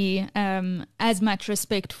obviously as much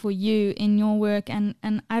respect for you in your work, and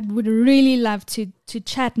I would really love to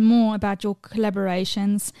chat more about your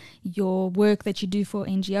collaborations, your work that you do for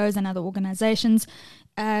NGOs and other organizations.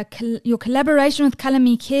 your collaboration with Color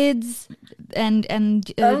Me Kids, and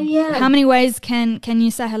how many ways can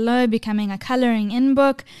you say hello, becoming a coloring in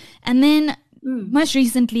book, and then most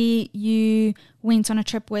recently you went on a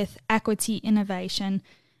trip with Equity Innovation.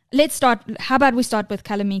 How about we start with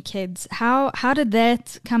Color Me Kids? How did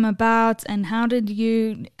that come about, and how did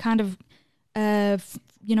you kind of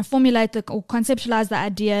formulate or conceptualize the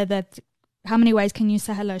idea that How Many Ways Can You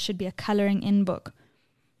Say Hello should be a coloring in book?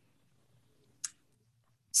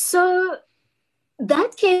 So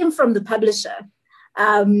that came from the publisher.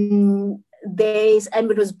 And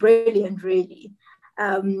it was brilliant, really.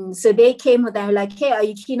 So they came with that, like, hey, are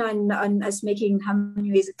you keen on us making How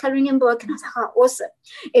Many Ways a coloring in book? And I was like, oh, awesome.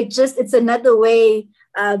 It's another way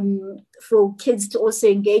for kids to also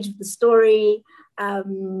engage with the story.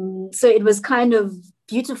 So it was kind of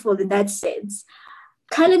beautiful in that sense.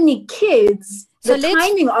 Color Me Kids, the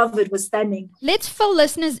timing of it was stunning. Let's fill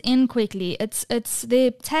listeners in quickly. It's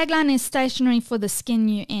the tagline is stationery for the skin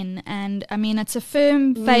you're in, and I mean it's a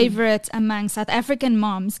firm favorite among South African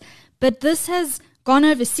moms, but this has gone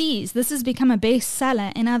overseas. This has become a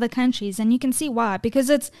bestseller in other countries, and you can see why, because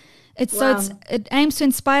it aims to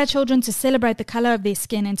inspire children to celebrate the color of their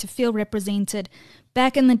skin and to feel represented.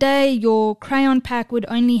 Back in the day, your crayon pack would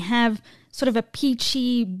only have sort of a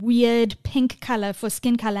peachy, weird pink color for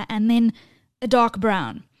skin color, and then a dark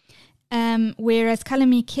brown. Whereas Color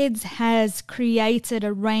Me Kids has created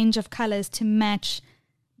a range of colors to match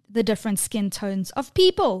the different skin tones of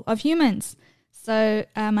people, of humans. So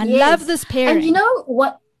I love this pairing. And you know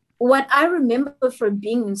what I remember from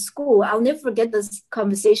being in school, I'll never forget this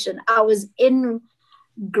conversation. I was in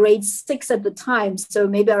grade 6 at the time, so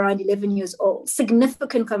maybe around 11 years old.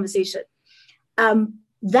 Significant conversation.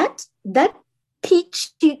 That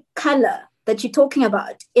peachy color that you're talking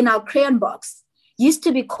about in our crayon box used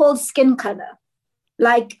to be called skin color.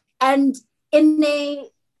 And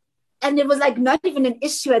it was like not even an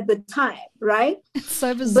issue at the time, right? It's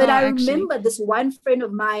so bizarre. But I remember this one friend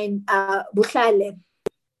of mine, Moahloli,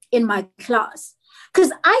 in my class,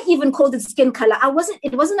 because I even called it skin color.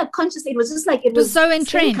 It wasn't a conscious, it was just like it was so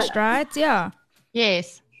entrenched, right? Yeah.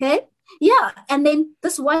 Yes. Okay. Yeah. And then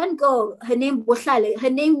this one girl, her name Moahloli, her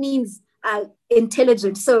name means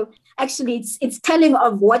intelligent. So actually it's telling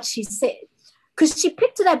of what she said, because she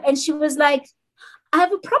picked it up and she was like, I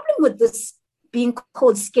have a problem with this being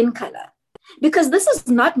called skin color, because this is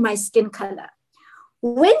not my skin color.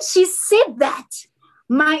 When she said that,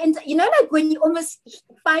 like when you almost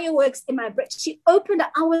fireworks in my brain, she opened it,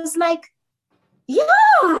 I was like,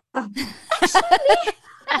 yeah, actually.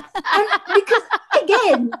 And because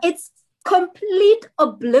again, it's complete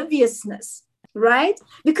obliviousness, right?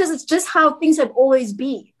 Because it's just how things have always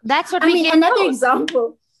been. That's what another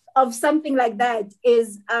example of something like that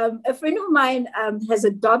is a friend of mine has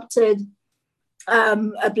adopted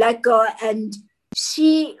a Black girl, and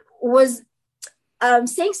she was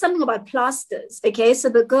saying something about plasters. Okay, so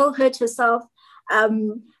the girl hurt herself,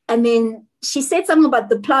 and then she said something about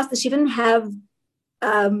the plaster. She didn't have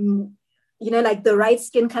like the right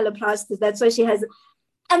skin color plasters. That's why she has.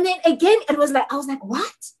 And then again, I was like,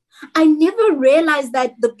 what? I never realized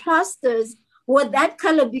that the plasters were that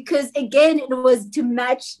color, because again, it was to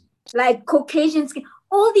match like Caucasian skin,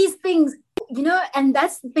 all these things, and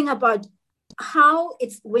that's the thing about how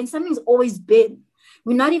it's when something's always been,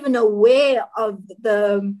 we're not even aware of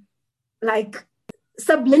the like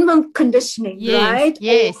subliminal conditioning, right?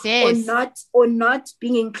 Yes. Or not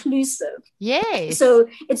being inclusive. Yes. So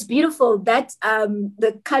it's beautiful that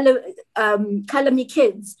the Color Me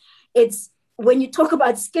Kids, it's when you talk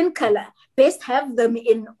about skin color, best have them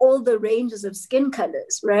in all the ranges of skin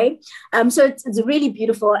colors, right? So it's really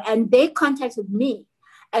beautiful. And they contacted me.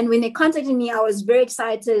 And when they contacted me, I was very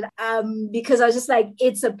excited because I was just like,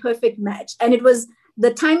 it's a perfect match. And it was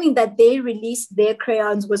the timing that they released their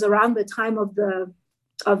crayons was around the time of the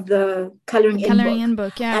coloring in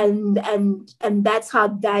book. Yeah. And that's how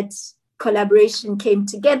that collaboration came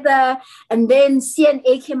together. And then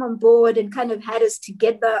CNA came on board and kind of had us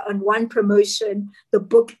together on one promotion, the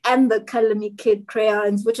book and the Color Me Kid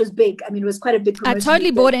crayons, which was big. I mean, it was quite a big promotion. I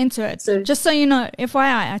totally bought into it. So just so you know,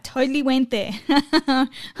 FYI, I totally went there. I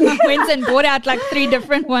went and bought out like 3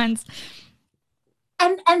 different ones.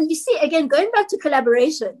 And you see, again, going back to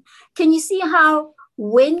collaboration, can you see how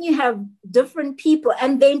when you have different people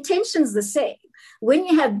and the intention's the same, when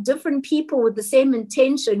you have different people with the same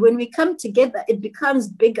intention, when we come together, it becomes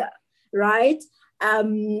bigger, right?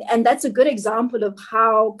 And that's a good example of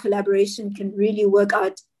how collaboration can really work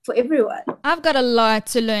out for everyone. I've got a lot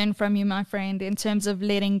to learn from you, my friend, in terms of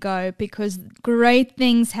letting go, because great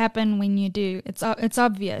things happen when you do. It's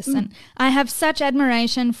obvious. And I have such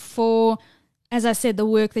admiration for as I said, the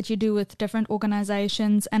work that you do with different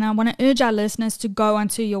organizations. And I want to urge our listeners to go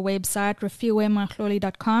onto your website,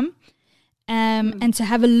 refiloe.moahloli.com, and to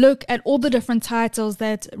have a look at all the different titles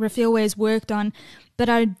that Refiloe has worked on. But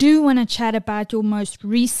I do want to chat about your most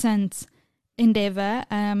recent endeavor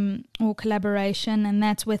or collaboration, and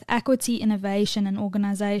that's with Equity Innovation, an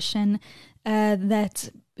organization that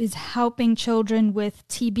is helping children with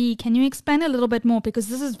TB. Can you explain a little bit more? Because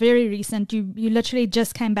this is very recent. You literally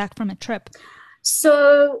just came back from a trip.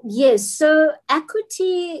 So, yes. So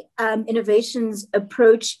Equity Innovations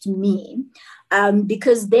approached me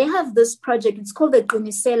because they have this project. It's called the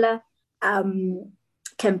Kunisela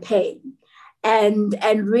campaign. And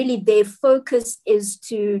really their focus is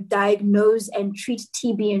to diagnose and treat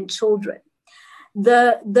TB in children.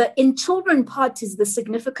 The in children part is the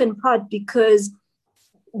significant part because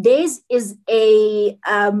theirs is a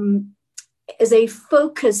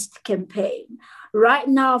focused campaign. Right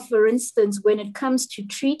now, for instance, when it comes to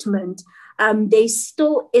treatment, there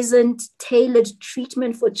still isn't tailored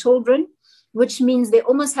treatment for children, which means they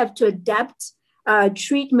almost have to adapt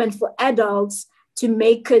treatment for adults to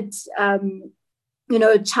make it,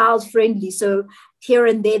 child friendly. So here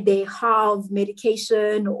and there, they halve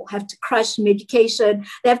medication or have to crush medication.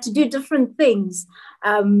 They have to do different things.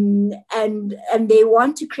 And they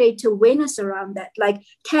want to create awareness around that. Like,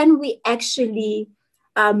 can we actually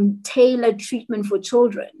tailor treatment for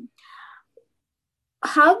children?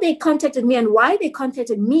 How they contacted me and why they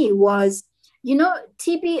contacted me was,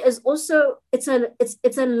 TB is also, it's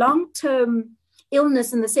a long-term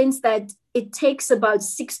illness in the sense that it takes about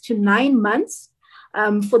 6 to 9 months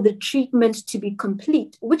for the treatment to be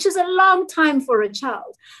complete, which is a long time for a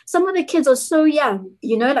child. Some of the kids are so young,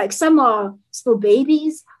 like some are still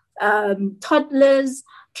babies, toddlers,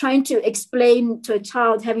 trying to explain to a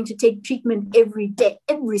child having to take treatment every day,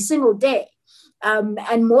 every single day,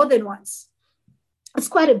 and more than once. It's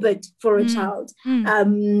quite a bit for a child.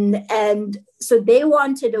 And so they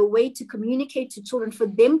wanted a way to communicate to children for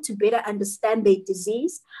them to better understand their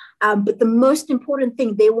disease. But the most important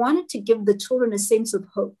thing, they wanted to give the children a sense of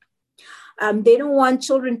hope. They don't want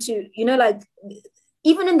children to,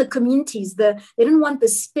 even in the communities, they don't want the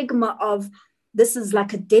stigma of this is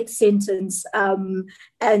like a death sentence,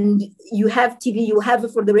 and you have TB, you have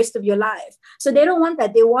it for the rest of your life. So they don't want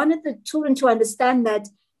that. They wanted the children to understand that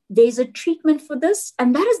there's a treatment for this.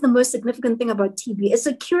 And that is the most significant thing about TB. It's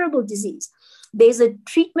a curable disease. There's a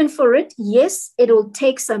treatment for it. Yes, it'll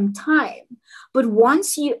take some time. But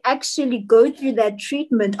once you actually go through that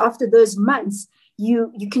treatment after those months,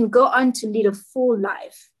 you can go on to lead a full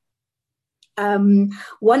life.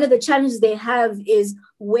 One of the challenges they have is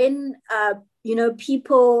when,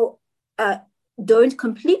 people don't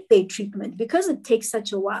complete their treatment because it takes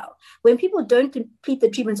such a while. When people don't complete the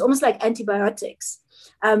treatment, it's almost like antibiotics.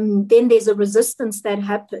 Then there's a resistance that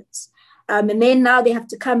happens. And then now they have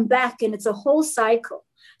to come back and it's a whole cycle.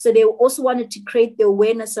 So they also wanted to create the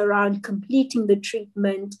awareness around completing the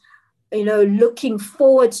treatment, looking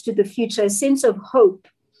forward to the future, a sense of hope.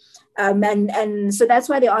 And so that's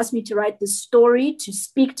why they asked me to write the story, to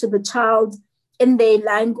speak to the child in their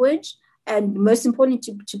language, and most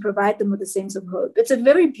importantly, to provide them with a sense of hope. It's a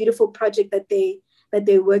very beautiful project that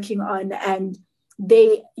they're working on, and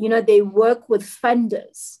they work with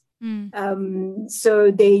funders.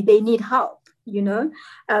 So they need help,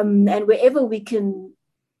 and wherever we can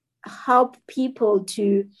help people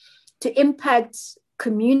to impact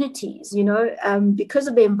communities, because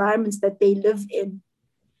of the environments that they live in.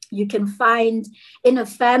 You can find in a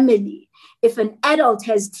family, if an adult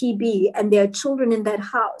has TB and there are children in that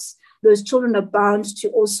house, those children are bound to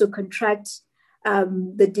also contract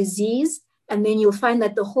the disease. And then you'll find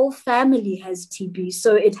that the whole family has TB.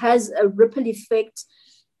 So it has a ripple effect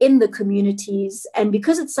in the communities. And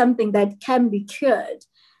because it's something that can be cured,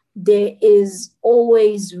 there is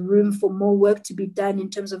always room for more work to be done in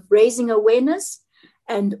terms of raising awareness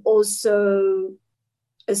and also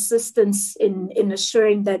assistance in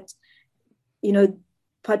assuring that,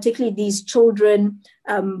 particularly these children,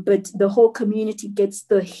 but the whole community gets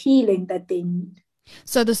the healing that they need.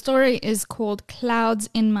 So the story is called Clouds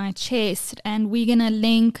in My Chest, and we're going to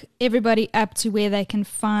link everybody up to where they can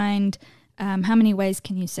find How Many Ways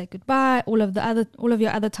Can You Say Goodbye, all of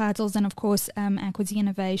your other titles, and of course Equity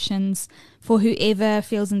Innovations for whoever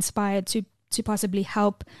feels inspired to possibly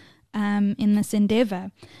help in this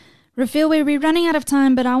endeavor. Refiloe, we're running out of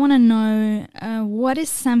time, but I want to know what is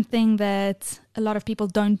something that a lot of people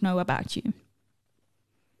don't know about you?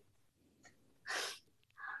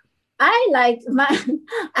 I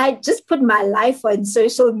just put my life on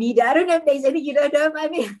social media. I don't know if there's anything you don't know about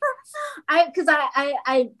me.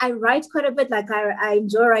 I write quite a bit. Like I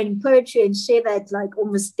enjoy writing poetry and share that like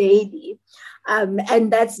almost daily.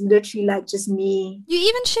 And that's literally like just me. You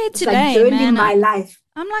even shared today, like journaling man. my life.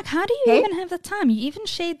 I'm like, how do you even have the time? You even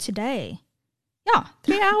shared today. Yeah,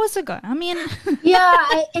 3 hours ago. I mean,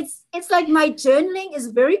 it's like my journaling is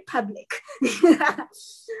very public.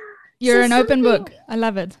 You're an open book. I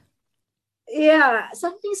love it. Yeah,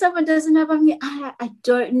 something someone doesn't have on me. I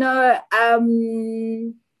don't know.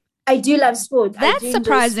 I do love sport. That's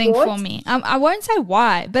surprising for me. I won't say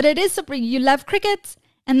why, but it is surprising. You love cricket,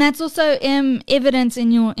 and that's also evidence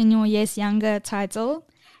in your Yes Younger title.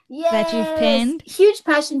 Yes, that you've penned. Huge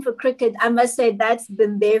passion for cricket. I must say that's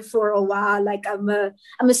been there for a while. Like I'm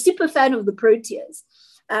a super fan of the Proteas.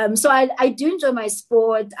 So I do enjoy my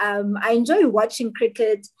sport. I enjoy watching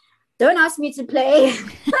cricket. Don't ask me to play.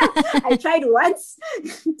 I tried once.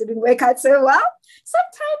 Didn't work out so well.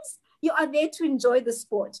 Sometimes you are there to enjoy the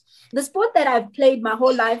sport. The sport that I've played my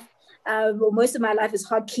whole life, most of my life, is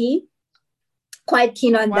hockey. Quite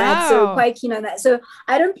keen on that. So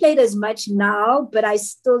I don't play it as much now, but I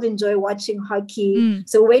still enjoy watching hockey.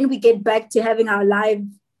 So when we get back to having our live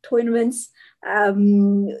tournaments,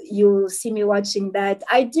 you'll see me watching that.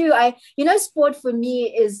 Sport for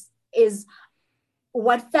me is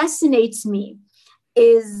what fascinates me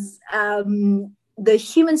is the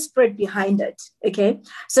human spirit behind it. Okay.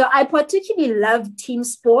 So I particularly love team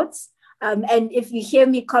sports. And if you hear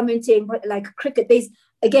me commenting like cricket, there's,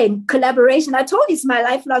 again, collaboration. I told you it's my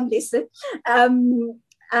lifelong lesson.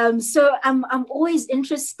 So I'm always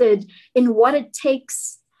interested in what it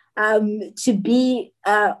takes to be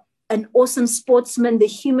an awesome sportsman, the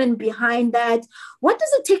human behind that. What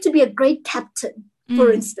does it take to be a great captain,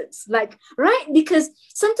 for instance? Like, right? Because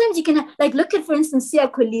sometimes you can, like, look at, for instance, Sia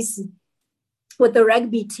Kolisi with the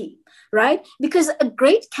rugby team, right? Because a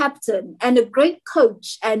great captain and a great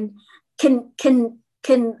coach and can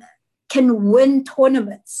win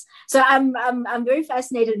tournaments. So I'm very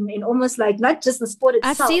fascinated in almost like not just the sport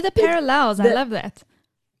itself. I see the parallels. I love that.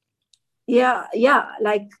 Yeah,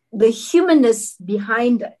 like the humanness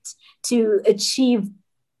behind it to achieve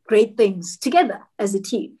great things together as a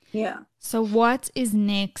team. Yeah. So what is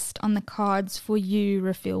next on the cards for you,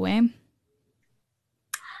 Refiloe?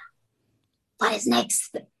 What is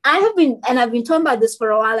next? I've been talking about this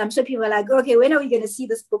for a while. I'm sure people are like, okay, when are we going to see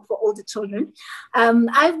this book for older children?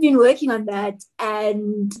 I've been working on that.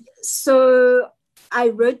 And so I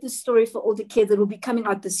wrote this story for older kids. It will be coming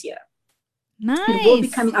out this year. Nice. It will be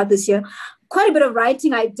coming out this year. Quite a bit of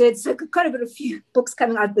writing I did. So quite a bit of few books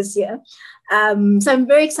coming out this year. So I'm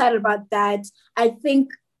very excited about that. I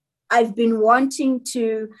think I've been wanting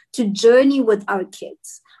to journey with our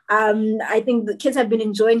kids. I think the kids have been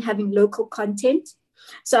enjoying having local content.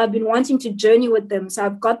 So I've been wanting to journey with them. So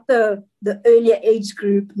I've got the earlier age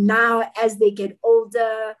group. Now, as they get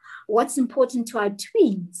older, what's important to our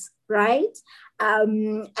tweens, right?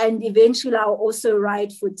 And eventually I'll also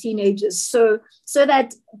write for teenagers. So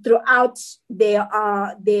that throughout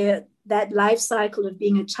that life cycle of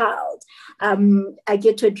being a child, I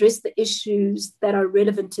get to address the issues that are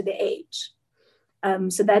relevant to the age.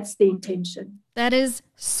 So that's the intention. That is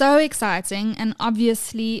so exciting, and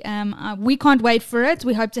obviously we can't wait for it.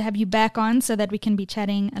 We hope to have you back on so that we can be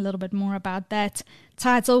chatting a little bit more about that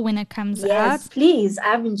title when it comes out. Yes, please.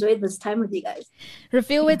 I've enjoyed this time with you guys.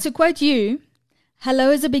 Refiloe, to quote you, hello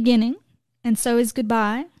is a beginning, and so is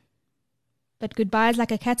goodbye. But goodbye is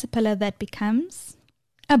like a caterpillar that becomes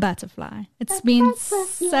a butterfly. It's been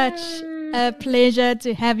such a pleasure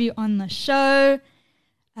to have you on the show.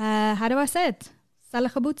 How do I say it?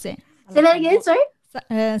 Salachabutse. Say that again, sorry?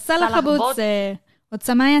 Salachabutse.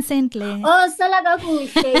 Otsamaya sentle. Oh,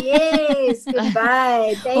 salagakuhle. Yes.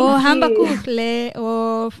 Goodbye. Thank you. Hambakuhle.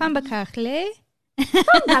 Fambakachle.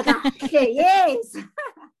 Fambakachle. Yes.